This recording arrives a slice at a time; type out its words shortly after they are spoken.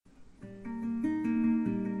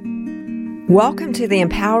Welcome to the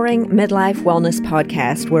Empowering Midlife Wellness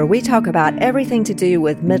Podcast, where we talk about everything to do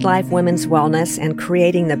with midlife women's wellness and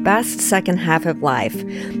creating the best second half of life.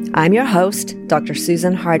 I'm your host, Dr.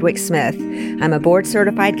 Susan Hardwick Smith. I'm a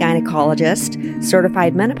board-certified gynecologist,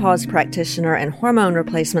 certified menopause practitioner, and hormone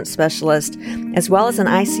replacement specialist, as well as an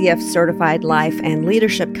ICF-certified life and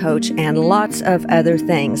leadership coach, and lots of other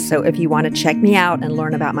things. So if you want to check me out and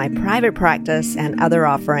learn about my private practice and other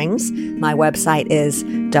offerings, my website is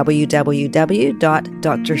www.drsusan.com.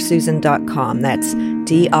 That's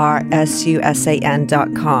drsusan.com.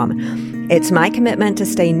 It's my commitment to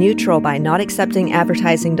stay neutral by not accepting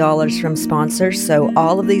advertising dollars from sponsors, so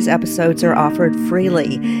all of these episodes are offered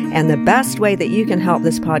freely. And the best way that you can help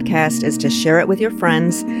this podcast is to share it with your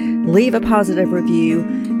friends, leave a positive review,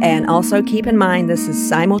 and also keep in mind this is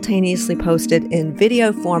simultaneously posted in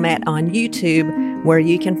video format on YouTube, where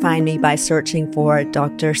you can find me by searching for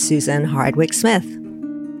Dr. Susan Hardwick Smith.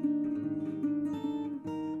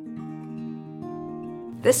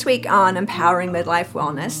 This week on Empowering Midlife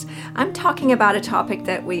Wellness, I'm talking about a topic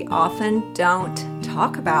that we often don't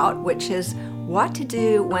talk about, which is what to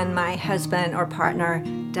do when my husband or partner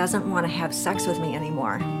doesn't want to have sex with me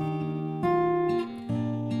anymore.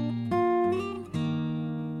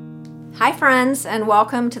 Hi friends, and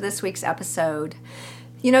welcome to this week's episode.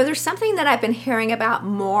 You know, there's something that I've been hearing about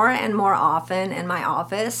more and more often in my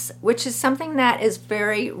office, which is something that is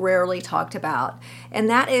very rarely talked about. And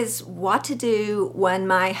that is what to do when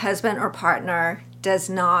my husband or partner does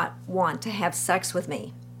not want to have sex with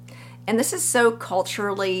me. And this is so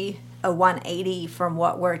culturally a 180 from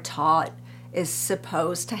what we're taught is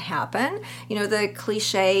supposed to happen. You know, the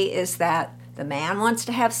cliche is that the man wants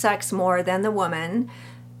to have sex more than the woman,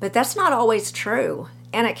 but that's not always true.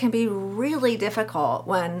 And it can be really difficult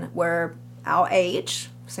when we're our age,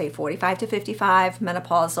 say 45 to 55,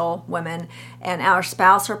 menopausal women, and our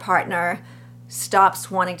spouse or partner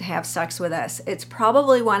stops wanting to have sex with us. It's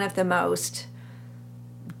probably one of the most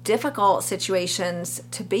difficult situations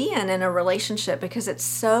to be in a relationship because it's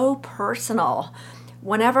so personal.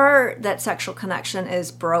 Whenever that sexual connection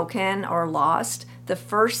is broken or lost, the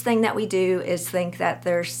first thing that we do is think that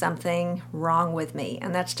there's something wrong with me,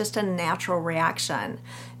 and that's just a natural reaction.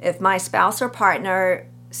 If my spouse or partner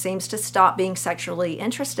seems to stop being sexually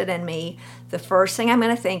interested in me, the first thing I'm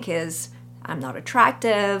going to think is, I'm not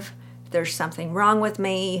attractive, there's something wrong with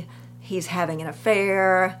me, he's having an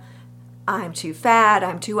affair, I'm too fat,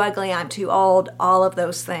 I'm too ugly, I'm too old, all of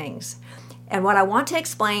those things. And what I want to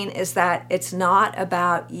explain is that it's not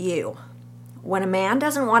about you. When a man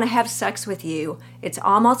doesn't want to have sex with you, it's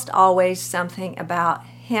almost always something about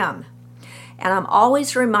him. And I'm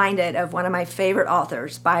always reminded of one of my favorite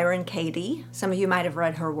authors, Byron Katie. Some of you might have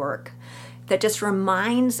read her work. That just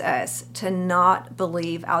reminds us to not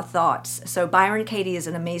believe our thoughts. So Byron Katie is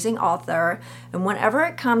an amazing author, and whenever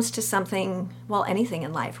it comes to something, well, anything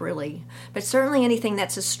in life really, but certainly anything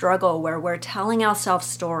that's a struggle where we're telling ourselves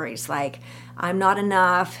stories like, I'm not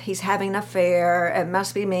enough, he's having an affair, it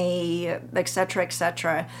must be me,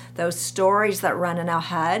 etc., those stories that run in our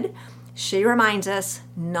head, she reminds us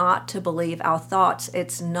not to believe our thoughts.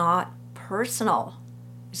 It's not personal.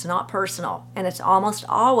 It's not personal, and it's almost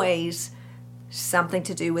always something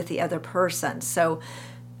to do with the other person. So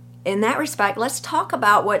in that respect, let's talk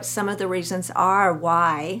about what some of the reasons are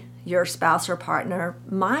why your spouse or partner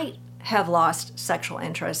might have lost sexual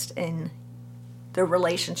interest in the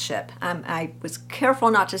relationship. I was careful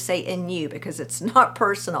not to say in you because it's not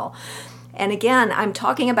personal. And again, I'm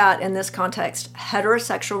talking about in this context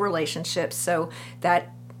heterosexual relationships, so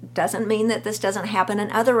that doesn't mean that this doesn't happen in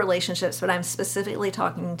other relationships, but I'm specifically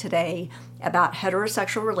talking today about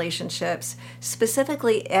heterosexual relationships,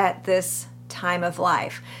 specifically at this time of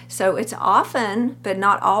life. So it's often, but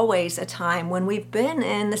not always, a time when we've been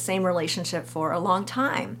in the same relationship for a long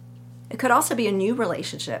time. It could also be a new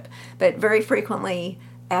relationship, but very frequently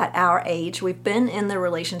at our age, we've been in the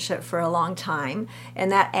relationship for a long time,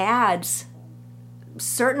 and that adds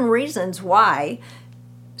certain reasons why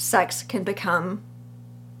sex can become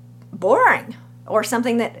boring or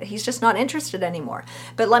something that he's just not interested anymore.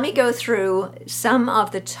 But let me go through some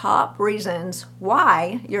of the top reasons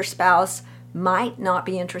why your spouse might not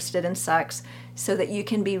be interested in sex so that you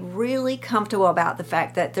can be really comfortable about the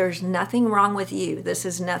fact that there's nothing wrong with you. This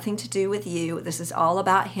is nothing to do with you. This is all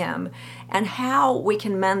about him, and how we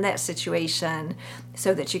can mend that situation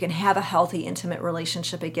so that you can have a healthy, intimate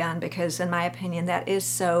relationship again, because in my opinion, that is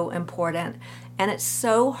so important. And it's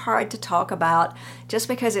so hard to talk about just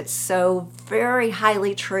because it's so very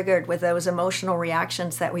highly triggered with those emotional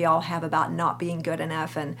reactions that we all have about not being good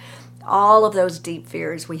enough. And all of those deep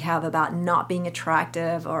fears we have about not being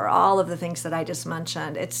attractive or all of the things that I just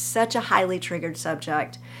mentioned. It's such a highly triggered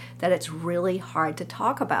subject that it's really hard to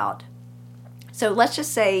talk about. So let's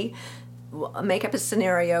just say, make up a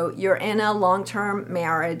scenario, you're in a long-term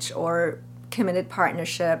marriage or committed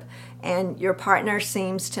partnership and your partner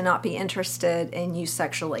seems to not be interested in you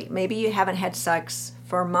sexually. Maybe you haven't had sex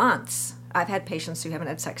for months. I've had patients who haven't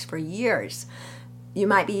had sex for years. You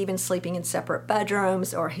might be even sleeping in separate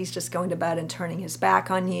bedrooms, or he's just going to bed and turning his back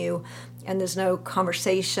on you, and there's no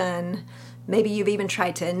conversation. Maybe you've even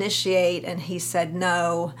tried to initiate and he said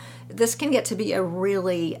no. This can get to be a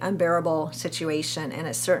really unbearable situation, and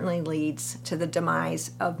it certainly leads to the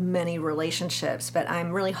demise of many relationships. But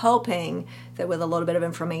I'm really hoping that with a little bit of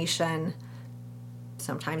information,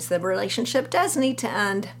 sometimes the relationship does need to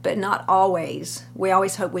end, but not always. We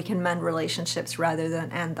always hope we can mend relationships rather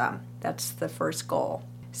than end them. That's the first goal.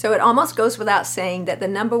 So it almost goes without saying that the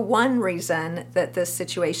number one reason that this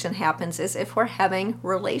situation happens is if we're having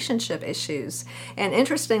relationship issues. And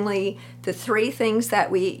interestingly, the three things that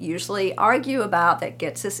we usually argue about that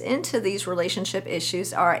gets us into these relationship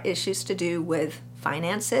issues are issues to do with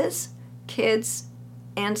finances, kids,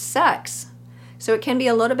 and sex. So it can be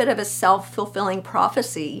a little bit of a self-fulfilling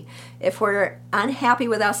prophecy. If we're unhappy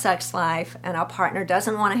with our sex life and our partner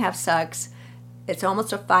doesn't want to have sex, it's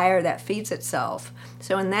almost a fire that feeds itself.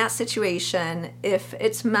 So in that situation, if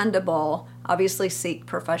it's mendable, obviously seek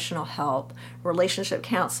professional help. Relationship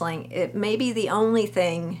counseling, it may be the only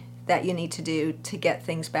thing that you need to do to get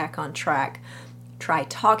things back on track. Try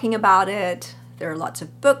talking about it. There are lots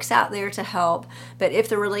of books out there to help. But if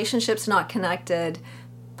the relationship's not connected,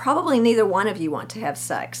 probably neither one of you want to have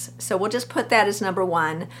sex. So we'll just put that as number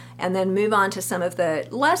one and then move on to some of the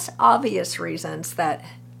less obvious reasons that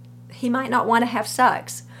he might not want to have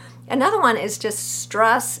sex. Another one is just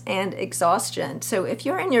stress and exhaustion. So if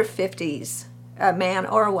you're in your 50s, a man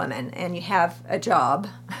or a woman, and you have a job,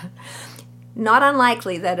 not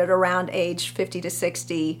unlikely that at around age 50 to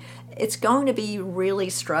 60, it's going to be really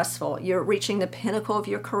stressful. You're reaching the pinnacle of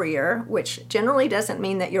your career, which generally doesn't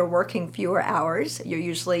mean that you're working fewer hours. You're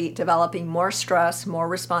usually developing more stress, more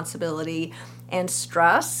responsibility, and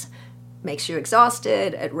stress makes you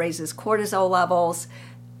exhausted. It raises cortisol levels.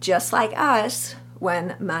 Just like us,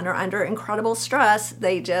 when men are under incredible stress,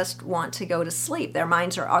 they just want to go to sleep. Their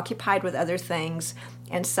minds are occupied with other things,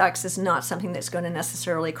 and sex is not something that's going to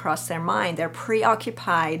necessarily cross their mind. They're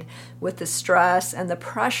preoccupied with the stress and the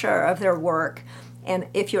pressure of their work. And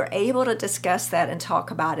if you're able to discuss that and talk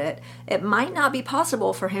about it, it might not be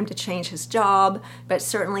possible for him to change his job, but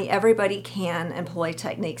certainly everybody can employ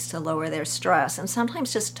techniques to lower their stress. And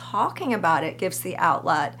sometimes just talking about it gives the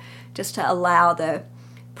outlet just to allow the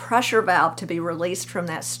pressure valve to be released from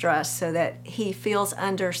that stress so that he feels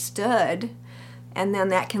understood, and then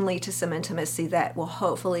that can lead to some intimacy that will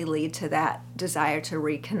hopefully lead to that desire to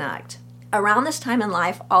reconnect. Around this time in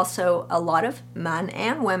life, also, a lot of men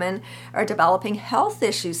and women are developing health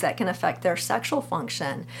issues that can affect their sexual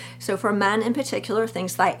function. So for men in particular,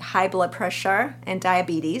 things like high blood pressure and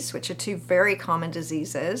diabetes, which are two very common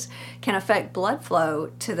diseases, can affect blood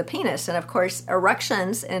flow to the penis. And of course,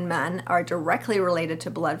 erections in men are directly related to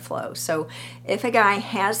blood flow. So if a guy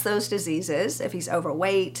has those diseases, if he's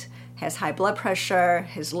overweight, has high blood pressure,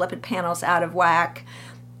 his lipid panel's out of whack,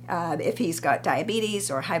 if he's got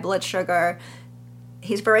diabetes or high blood sugar,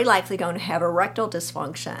 he's very likely going to have erectile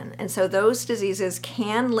dysfunction. And so those diseases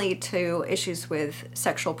can lead to issues with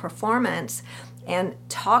sexual performance. And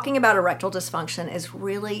talking about erectile dysfunction is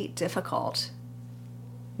really difficult.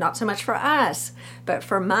 Not so much for us, but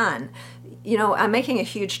for men. You know, I'm making a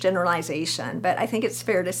huge generalization, but I think it's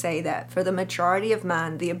fair to say that for the majority of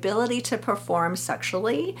men, the ability to perform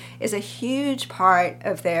sexually is a huge part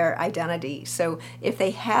of their identity. So if they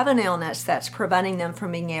have an illness that's preventing them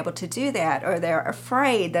from being able to do that, or they're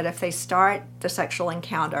afraid that if they start the sexual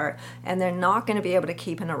encounter and they're not going to be able to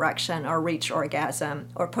keep an erection or reach orgasm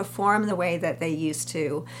or perform the way that they used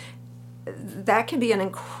to, that can be an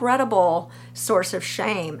incredible source of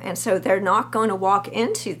shame. And so they're not going to walk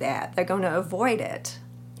into that. They're going to avoid it.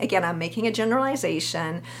 Again, I'm making a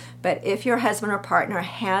generalization, but if your husband or partner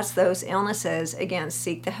has those illnesses, again,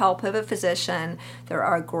 seek the help of a physician. There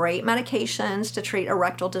are great medications to treat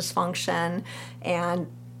erectile dysfunction, and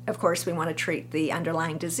of course, we want to treat the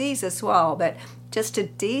underlying disease as well, but just to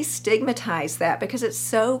destigmatize that because it's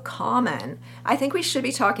so common. I think we should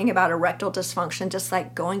be talking about erectile dysfunction just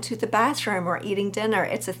like going to the bathroom or eating dinner.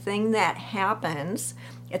 It's a thing that happens.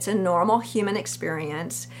 It's a normal human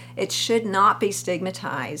experience. It should not be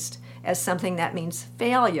stigmatized as something that means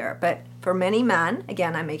failure. But for many men,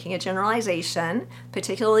 again, I'm making a generalization,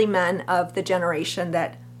 particularly men of the generation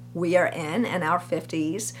that we are in our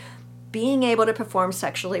 50s, being able to perform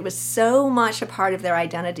sexually was so much a part of their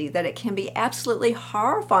identity that it can be absolutely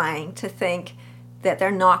horrifying to think that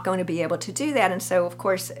they're not going to be able to do that. And so, of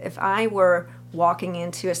course, if I were walking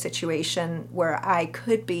into a situation where I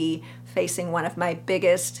could be facing one of my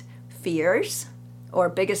biggest fears or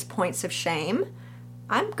biggest points of shame,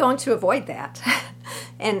 I'm going to avoid that.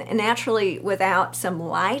 And naturally, without some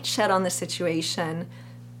light shed on the situation,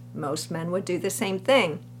 most men would do the same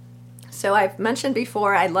thing. So I've mentioned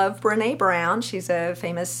before, I love Brené Brown. She's a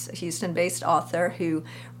famous Houston-based author who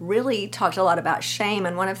really talked a lot about shame.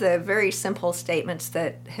 And one of the very simple statements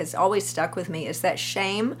that has always stuck with me is that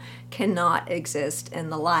shame cannot exist in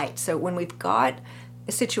the light. So when we've got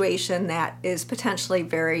a situation that is potentially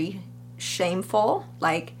very shameful,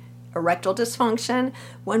 like erectile dysfunction,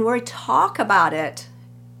 when we talk about it,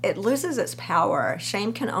 it loses its power.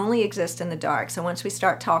 Shame can only exist in the dark. So once we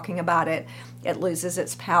start talking about it, it loses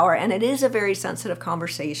its power. And it is a very sensitive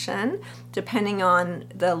conversation. Depending on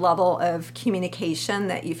the level of communication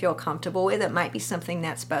that you feel comfortable with, it might be something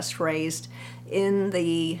that's best raised in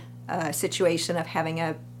the situation of having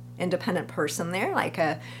an independent person there, like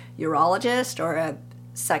a urologist or a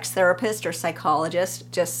sex therapist or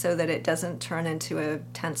psychologist, just so that it doesn't turn into a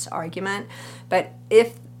tense argument. But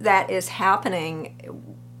if that is happening,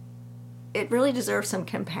 it really deserves some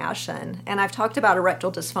compassion. And I've talked about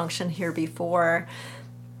erectile dysfunction here before.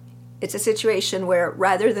 It's a situation where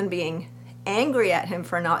rather than being angry at him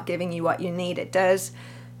for not giving you what you need, it does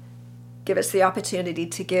give us the opportunity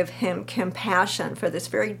to give him compassion for this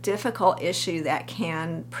very difficult issue that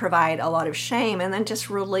can provide a lot of shame, and then just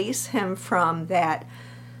release him from that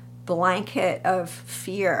blanket of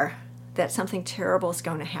fear that something terrible is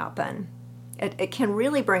going to happen. It can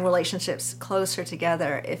really bring relationships closer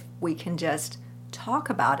together if we can just talk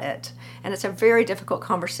about it. And it's a very difficult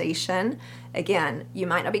conversation. Again, you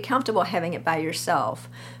might not be comfortable having it by yourself,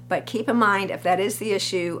 but keep in mind, if that is the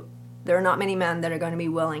issue, there are not many men that are going to be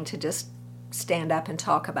willing to just stand up and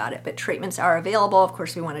talk about it. But treatments are available. Of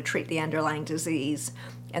course, we want to treat the underlying disease,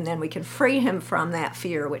 and then we can free him from that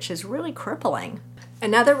fear, which is really crippling.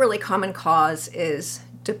 Another really common cause is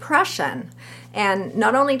depression. And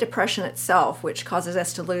not only depression itself, which causes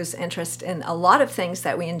us to lose interest in a lot of things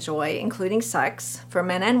that we enjoy, including sex. For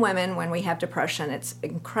men and women, when we have depression, it's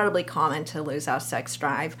incredibly common to lose our sex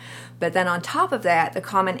drive. But then on top of that, the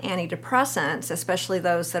common antidepressants, especially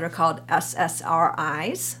those that are called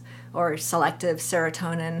SSRIs, or selective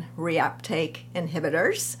serotonin reuptake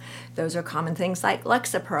inhibitors. Those are common things like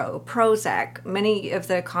Lexapro, Prozac. Many of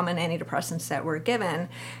the common antidepressants that we're given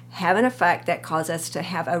have an effect that cause us to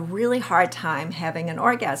have a really hard time having an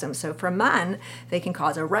orgasm. So for men, they can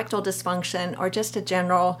cause erectile dysfunction or just a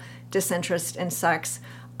general disinterest in sex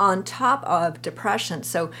on top of depression.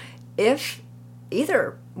 So if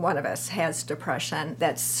either one of us has depression,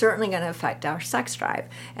 that's certainly going to affect our sex drive.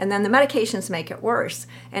 And then the medications make it worse.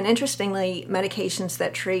 And interestingly, medications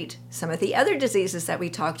that treat some of the other diseases that we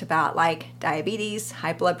talked about, like diabetes,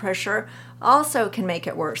 high blood pressure, also can make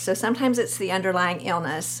it worse. So sometimes it's the underlying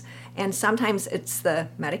illness, and sometimes it's the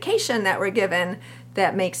medication that we're given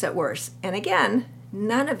that makes it worse. And again,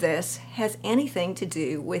 none of this has anything to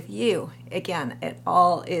do with you. Again, it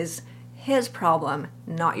all is his problem,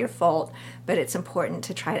 not your fault, but it's important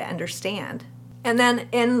to try to understand. And then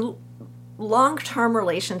in long-term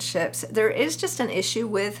relationships, there is just an issue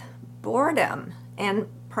with boredom and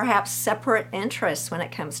perhaps separate interests when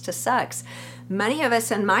it comes to sex. Many of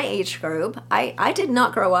us in my age group, I did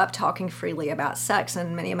not grow up talking freely about sex,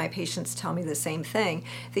 and many of my patients tell me the same thing.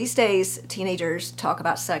 These days, teenagers talk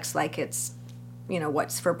about sex like it's,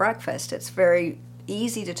 what's for breakfast. It's very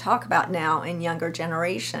easy to talk about now in younger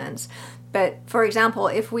generations. But for example,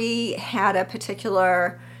 if we had a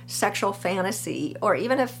particular sexual fantasy or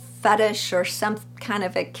even a fetish or some kind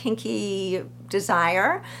of a kinky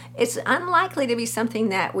desire, it's unlikely to be something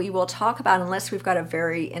that we will talk about unless we've got a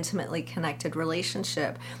very intimately connected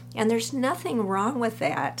relationship. And there's nothing wrong with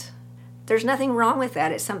that. There's nothing wrong with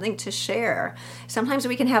that. It's something to share. Sometimes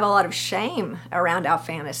we can have a lot of shame around our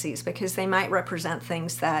fantasies because they might represent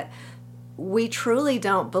things that we truly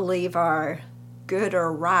don't believe are good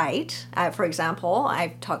or right. For example,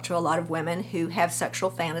 I've talked to a lot of women who have sexual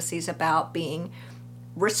fantasies about being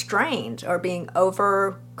restrained or being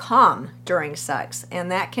overcome during sex.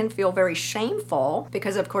 And that can feel very shameful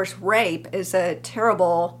because, of course, rape is a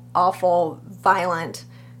terrible, awful, violent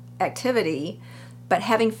activity. But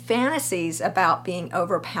having fantasies about being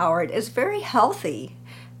overpowered is very healthy,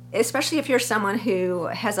 especially if you're someone who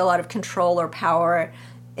has a lot of control or power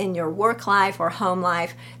in your work life or home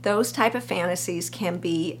life. Those type of fantasies can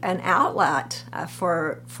be an outlet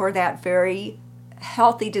for that very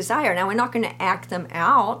healthy desire. Now, we're not going to act them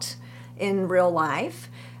out in real life,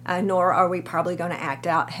 nor are we probably going to act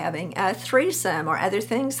out having a threesome or other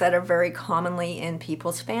things that are very commonly in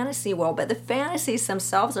people's fantasy world. But the fantasies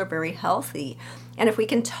themselves are very healthy. And if we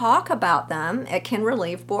can talk about them, it can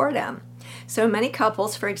relieve boredom. So many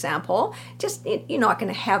couples, for example, just, you're not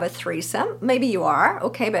going to have a threesome. Maybe you are,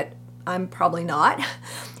 okay, but I'm probably not.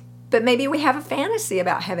 But maybe we have a fantasy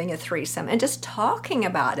about having a threesome and just talking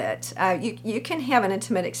about it. You can have an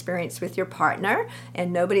intimate experience with your partner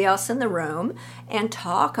and nobody else in the room and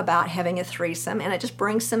talk about having a threesome, and it just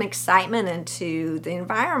brings some excitement into the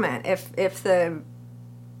environment. If the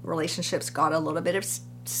relationship's got a little bit of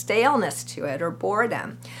staleness to it or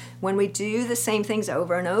boredom. When we do the same things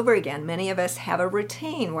over and over again, many of us have a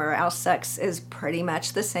routine where our sex is pretty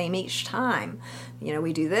much the same each time.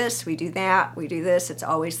 We do this, we do that, we do this, it's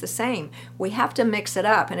always the same. We have to mix it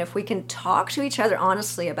up, and if we can talk to each other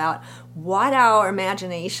honestly about what our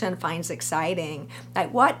imagination finds exciting,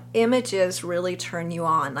 like what images really turn you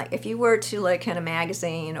on. Like if you were to look in a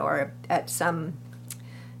magazine or at some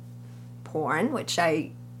porn, which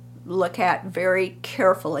I look at very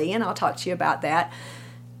carefully, and I'll talk to you about that.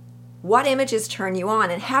 What images turn you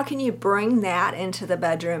on, and how can you bring that into the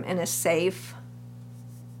bedroom in a safe,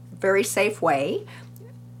 very safe way?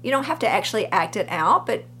 You don't have to actually act it out,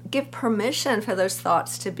 but give permission for those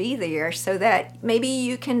thoughts to be there so that maybe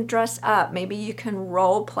you can dress up, maybe you can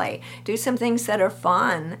role play, do some things that are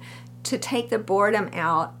fun to take the boredom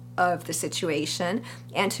out of the situation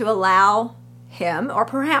and to allow him, or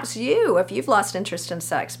perhaps you, if you've lost interest in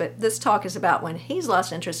sex, but this talk is about when he's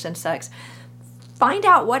lost interest in sex, find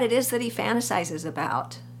out what it is that he fantasizes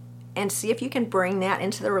about and see if you can bring that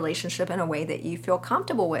into the relationship in a way that you feel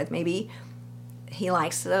comfortable with. Maybe he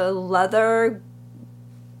likes a leather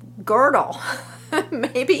girdle.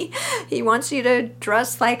 Maybe he wants you to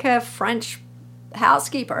dress like a French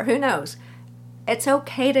housekeeper. Who knows? It's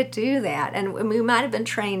okay to do that, and we might have been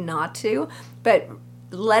trained not to, but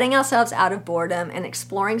letting ourselves out of boredom and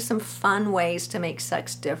exploring some fun ways to make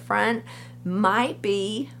sex different might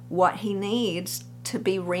be what he needs to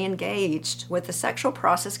be re-engaged with the sexual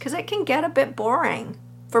process, because it can get a bit boring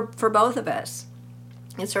for both of us.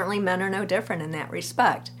 And certainly men are no different in that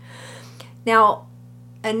respect. Now,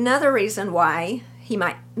 another reason why he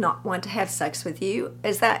might not want to have sex with you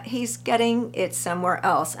is that he's getting it somewhere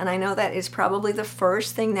else. And I know that is probably the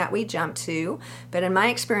first thing that we jump to, but in my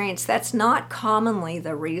experience, that's not commonly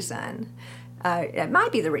the reason. It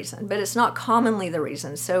might be the reason, but it's not commonly the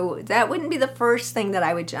reason. So that wouldn't be the first thing that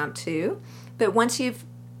I would jump to. But once you've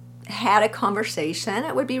had a conversation,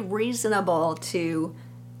 it would be reasonable to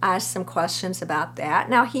ask some questions about that.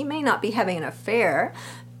 Now, he may not be having an affair,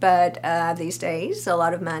 but these days, a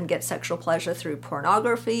lot of men get sexual pleasure through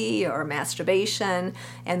pornography or masturbation,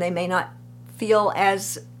 and they may not feel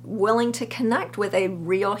as willing to connect with a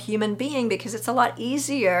real human being because it's a lot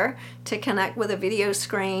easier to connect with a video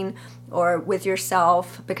screen or with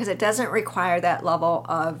yourself because it doesn't require that level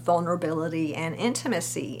of vulnerability and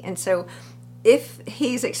intimacy. And so if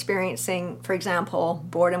he's experiencing, for example,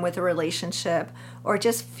 boredom with a relationship or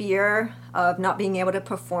just fear of not being able to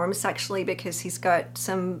perform sexually because he's got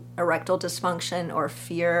some erectile dysfunction or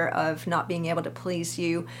fear of not being able to please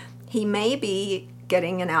you, he may be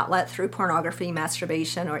getting an outlet through pornography,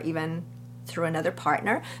 masturbation, or even through another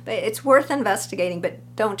partner. But it's worth investigating,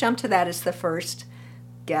 but don't jump to that as the first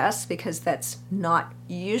guess because that's not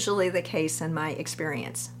usually the case in my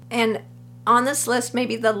experience. And on this list,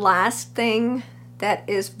 maybe the last thing that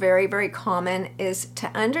is very, very common is to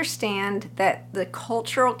understand that the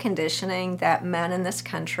cultural conditioning that men in this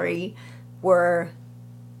country were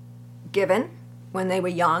given when they were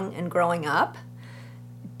young and growing up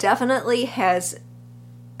definitely has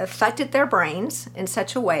affected their brains in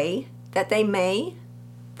such a way that they may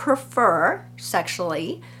prefer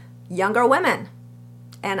sexually younger women.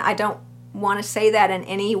 And I don't want to say that in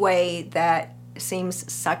any way that seems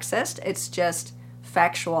sexist. It's just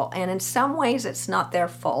factual. And in some ways, it's not their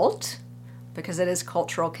fault because it is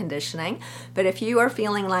cultural conditioning. But if you are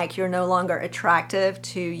feeling like you're no longer attractive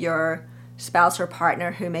to your spouse or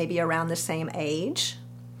partner who may be around the same age,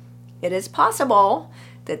 it is possible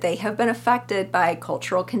that they have been affected by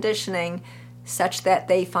cultural conditioning such that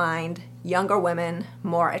they find younger women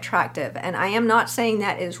more attractive. And I am not saying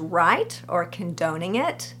that is right or condoning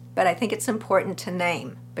it, but I think it's important to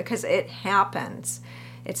name because it happens.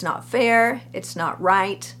 It's not fair, it's not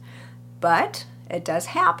right, but it does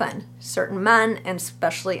happen. Certain men, and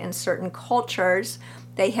especially in certain cultures,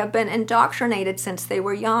 they have been indoctrinated since they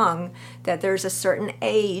were young that there's a certain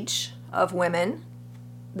age of women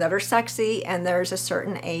that are sexy and there's a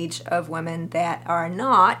certain age of women that are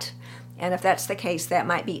not. And if that's the case, that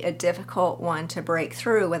might be a difficult one to break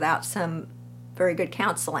through without some very good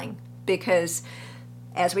counseling, because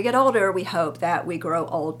as we get older, we hope that we grow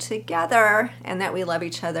old together and that we love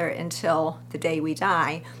each other until the day we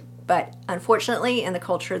die. But unfortunately, in the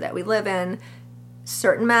culture that we live in,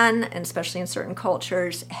 certain men, and especially in certain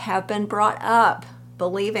cultures, have been brought up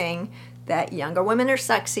believing that younger women are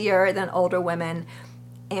sexier than older women.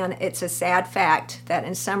 And it's a sad fact that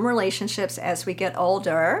in some relationships, as we get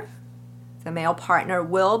older, the male partner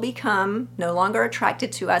will become no longer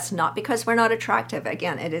attracted to us, not because we're not attractive.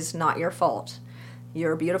 Again, it is not your fault.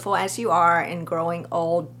 You're beautiful as you are, and growing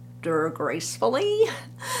older gracefully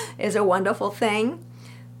is a wonderful thing.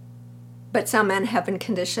 But some men have been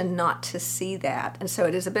conditioned not to see that. And so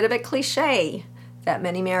it is a bit of a cliche that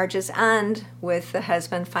many marriages end with the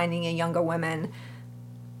husband finding a younger woman.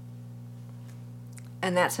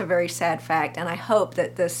 And that's a very sad fact. And I hope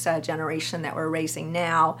that this generation that we're raising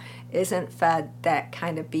now isn't fed that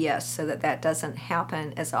kind of BS, so that that doesn't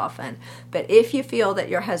happen as often. But if you feel that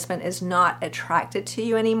your husband is not attracted to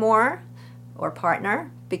you anymore, or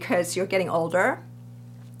partner, because you're getting older,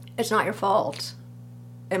 it's not your fault.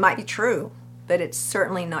 It might be true, but it's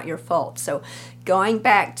certainly not your fault. So going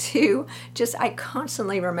back to I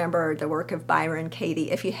constantly remember the work of Byron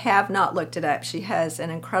Katie. If you have not looked it up, she has an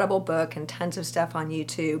incredible book and tons of stuff on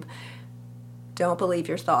YouTube. Don't believe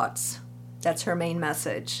your thoughts. That's her main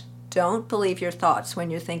message. Don't believe your thoughts when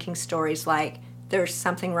you're thinking stories like, there's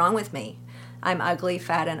something wrong with me. I'm ugly,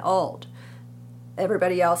 fat, and old.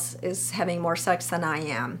 Everybody else is having more sex than I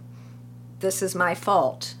am. This is my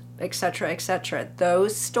fault, etc., etc.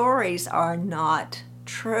 Those stories are not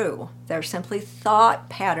true. They're simply thought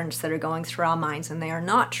patterns that are going through our minds, and they are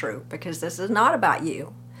not true, because this is not about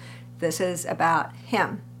you. This is about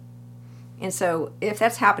him. And so if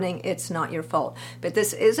that's happening, it's not your fault. But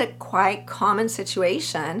this is a quite common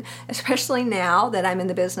situation, especially now that I'm in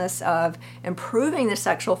the business of improving the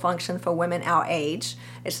sexual function for women our age.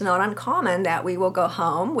 It's not uncommon that we will go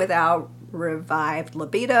home with our revived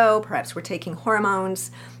libido. Perhaps we're taking hormones.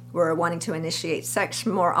 We're wanting to initiate sex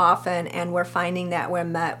more often, and we're finding that we're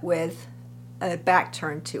met with a back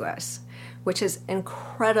turned to us, which is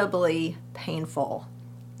incredibly painful.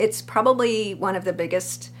 It's probably one of the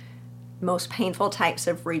biggest, most painful types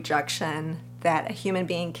of rejection that a human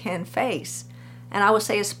being can face. And I would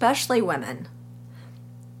say especially women.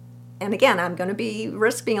 And again, I'm going to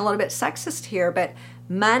risk being a little bit sexist here, but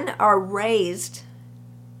men are raised,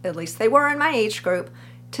 at least they were in my age group,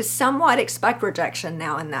 to somewhat expect rejection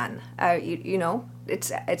now and then.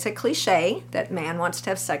 It's a cliche that man wants to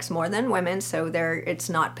have sex more than women, so it's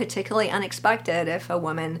not particularly unexpected if a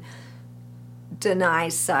woman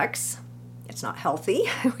denies sex. It's not healthy.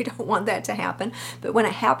 We don't want that to happen. But when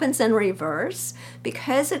it happens in reverse,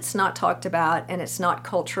 because it's not talked about and it's not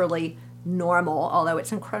culturally normal, although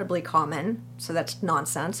it's incredibly common, so that's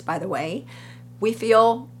nonsense, by the way, we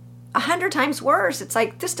feel 100 times worse. It's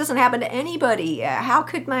like, this doesn't happen to anybody. How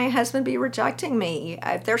could my husband be rejecting me?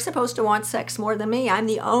 If they're supposed to want sex more than me, I'm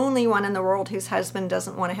the only one in the world whose husband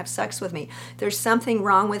doesn't want to have sex with me. There's something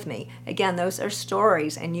wrong with me. Again, those are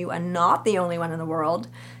stories, and you are not the only one in the world.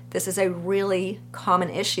 This is a really common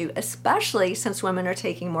issue, especially since women are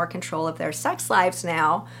taking more control of their sex lives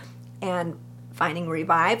now and finding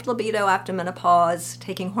revived libido after menopause,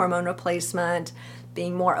 taking hormone replacement,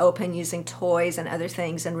 being more open, using toys and other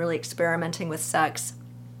things, and really experimenting with sex.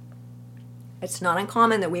 It's not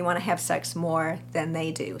uncommon that we want to have sex more than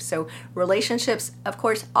they do. So relationships, of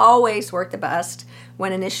course, always work the best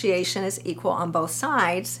when initiation is equal on both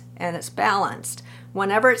sides and it's balanced.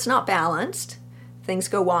 Whenever it's not balanced, things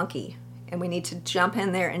go wonky, and we need to jump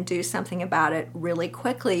in there and do something about it really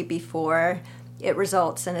quickly before it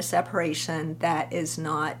results in a separation that is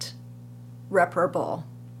not reparable.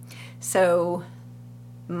 So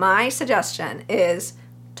my suggestion is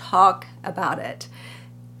talk about it.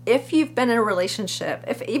 If you've been in a relationship,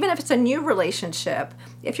 even if it's a new relationship,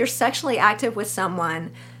 if you're sexually active with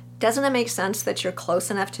someone, doesn't it make sense that you're close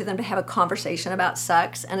enough to them to have a conversation about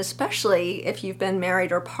sex? And especially if you've been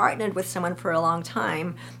married or partnered with someone for a long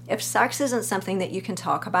time, if sex isn't something that you can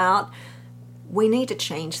talk about, we need to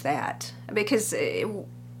change that. Because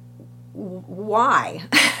why?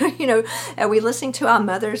 Are we listening to our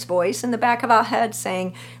mother's voice in the back of our head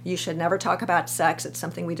saying, you should never talk about sex, it's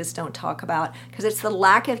something we just don't talk about? Because it's the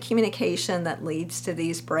lack of communication that leads to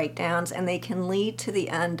these breakdowns, and they can lead to the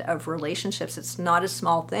end of relationships. It's not a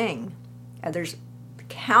small thing. There's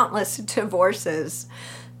countless divorces,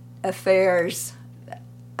 affairs,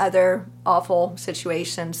 other awful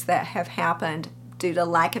situations that have happened due to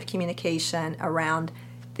lack of communication around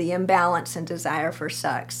the imbalance and desire for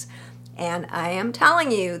sex. And I am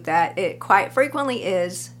telling you that it quite frequently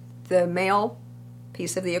is the male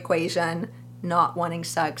piece of the equation not wanting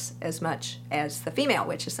sex as much as the female,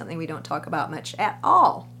 which is something we don't talk about much at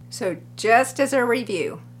all. So just as a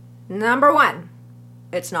review, number 1,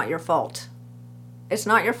 it's not your fault. It's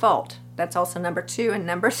not your fault. That's also number 2. And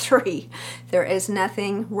number 3, there is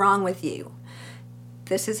nothing wrong with you.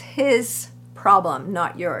 This is his problem,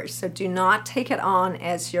 not yours. So do not take it on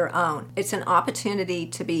as your own. It's an opportunity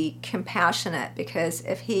to be compassionate, because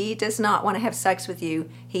if he does not want to have sex with you,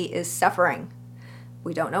 he is suffering.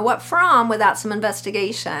 We don't know what from without some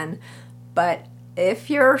investigation, but if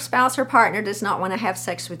your spouse or partner does not want to have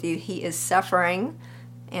sex with you, he is suffering,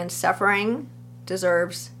 and suffering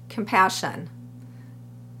deserves compassion.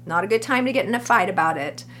 Not a good time to get in a fight about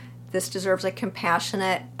it. This deserves a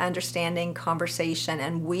compassionate, understanding conversation,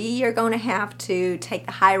 and we are going to have to take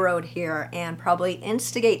the high road here and probably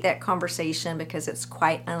instigate that conversation, because it's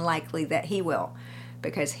quite unlikely that he will,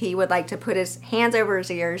 because he would like to put his hands over his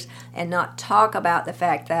ears and not talk about the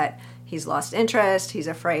fact that he's lost interest, he's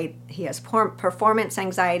afraid, he has performance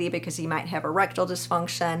anxiety because he might have erectile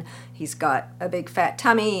dysfunction, he's got a big fat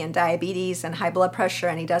tummy and diabetes and high blood pressure,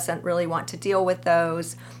 and he doesn't really want to deal with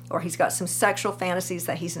those, or he's got some sexual fantasies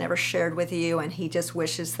that he's never shared with you, and he just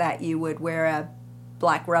wishes that you would wear a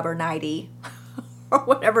black rubber nightie or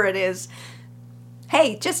whatever it is.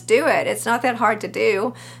 Hey, just do it. It's not that hard to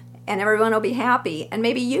do, and everyone will be happy. And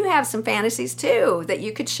maybe you have some fantasies too that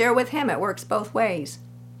you could share with him. It works both ways.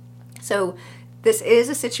 So this is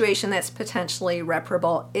a situation that's potentially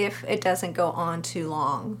reparable if it doesn't go on too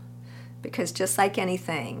long, because just like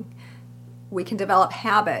anything, we can develop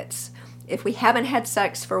habits. If we haven't had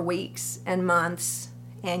sex for weeks and months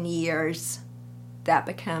and years, that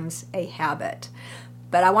becomes a habit.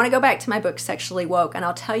 But I want to go back to my book, Sexually Woke, and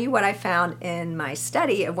I'll tell you what I found in my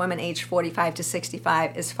study of women aged 45 to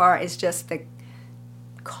 65 as far as just the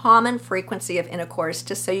common frequency of intercourse,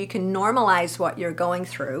 just so you can normalize what you're going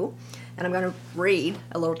through. And I'm going to read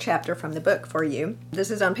a little chapter from the book for you.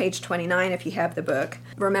 This is on page 29 if you have the book.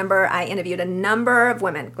 Remember, I interviewed a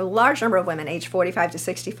large number of women aged 45 to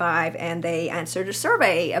 65, and they answered a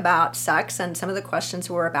survey about sex, and some of the questions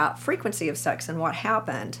were about frequency of sex and what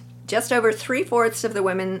happened. Just over 3/4 of the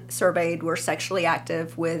women surveyed were sexually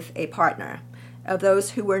active with a partner. Of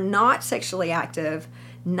those who were not sexually active,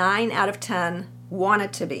 9 out of 10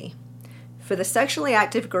 wanted to be. For the sexually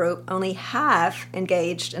active group, only half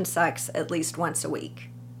engaged in sex at least once a week.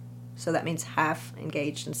 So that means half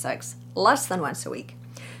engaged in sex less than once a week.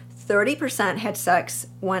 30% had sex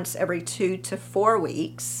once every 2 to 4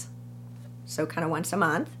 weeks, so kind of once a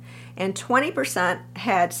month. And 20%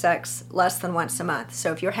 had sex less than once a month.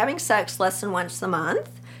 So if you're having sex less than once a month,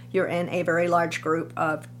 you're in a very large group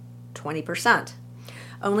of 20%.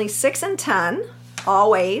 Only 6 in 10,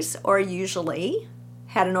 always or usually,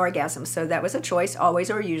 had an orgasm. So that was a choice, always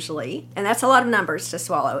or usually. And that's a lot of numbers to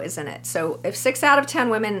swallow, isn't it? So if 6 out of 10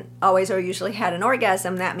 women always or usually had an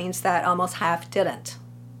orgasm, that means that almost half didn't.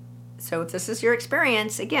 So if this is your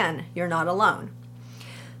experience, again, you're not alone.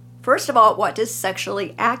 First of all, what does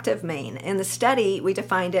sexually active mean? In the study, we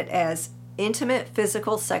defined it as intimate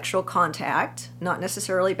physical sexual contact, not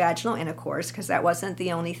necessarily vaginal intercourse, because that wasn't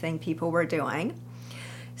the only thing people were doing.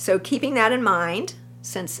 So keeping that in mind,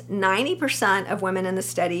 since 90% of women in the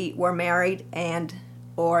study were married and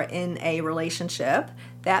or in a relationship,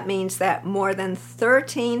 that means that more than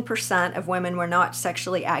 13% of women were not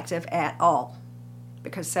sexually active at all,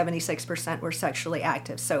 because 76% were sexually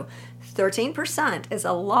active. So 13% is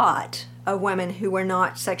a lot of women who were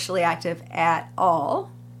not sexually active at all,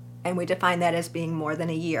 and we define that as being more than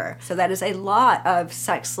a year. So that is a lot of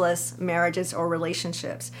sexless marriages or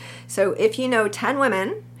relationships. So if you know 10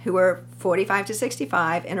 women who are 45 to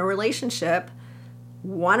 65 in a relationship,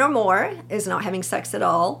 1 or more is not having sex at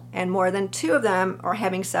all, and more than 2 of them are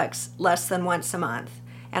having sex less than once a month.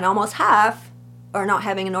 And almost half are not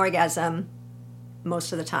having an orgasm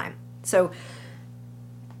most of the time. So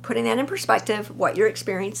putting that in perspective, what you're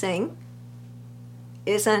experiencing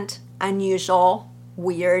isn't unusual,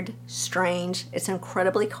 weird, strange. It's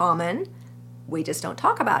incredibly common. We just don't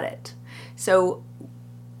talk about it. So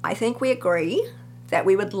I think we agree that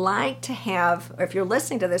we would like to have, or if you're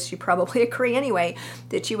listening to this, you probably agree anyway,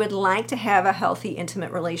 that you would like to have a healthy,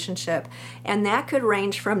 intimate relationship. And that could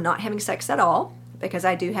range from not having sex at all, because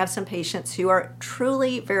I do have some patients who are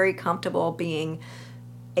truly very comfortable being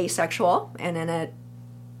asexual and in a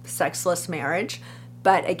sexless marriage.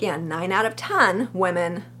 But again, 9 out of 10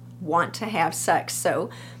 women want to have sex. So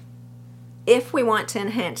if we want to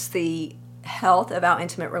enhance the health of our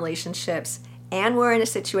intimate relationships and we're in a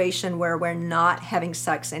situation where we're not having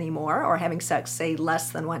sex anymore or having sex, say, less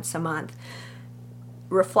than once a month,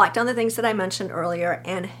 reflect on the things that I mentioned earlier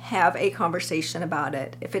and have a conversation about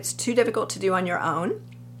it. If it's too difficult to do on your own,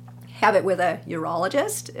 have it with a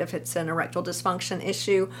urologist if it's an erectile dysfunction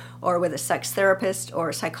issue, or with a sex therapist or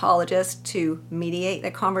a psychologist to mediate the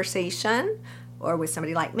conversation, or with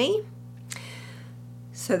somebody like me,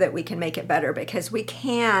 so that we can make it better, because we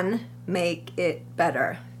can make it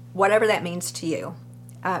better, whatever that means to you.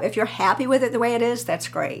 If you're happy with it the way it is, that's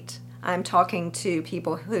great. I'm talking to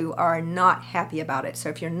people who are not happy about it. So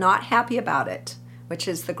if you're not happy about it, which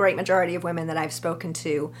is the great majority of women that I've spoken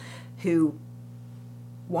to who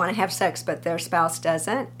want to have sex but their spouse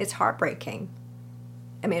doesn't, it's heartbreaking.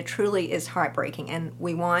 I mean, it truly is heartbreaking, and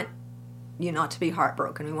we want you not to be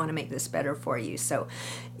heartbroken. We want to make this better for you. So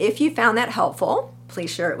if you found that helpful, please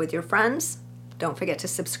share it with your friends. Don't forget to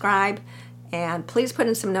subscribe, and please put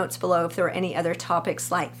in some notes below if there are any other topics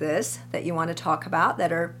like this that you want to talk about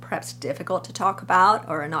that are perhaps difficult to talk about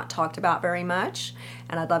or are not talked about very much,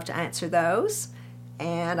 and I'd love to answer those.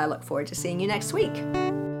 And I look forward to seeing you next week.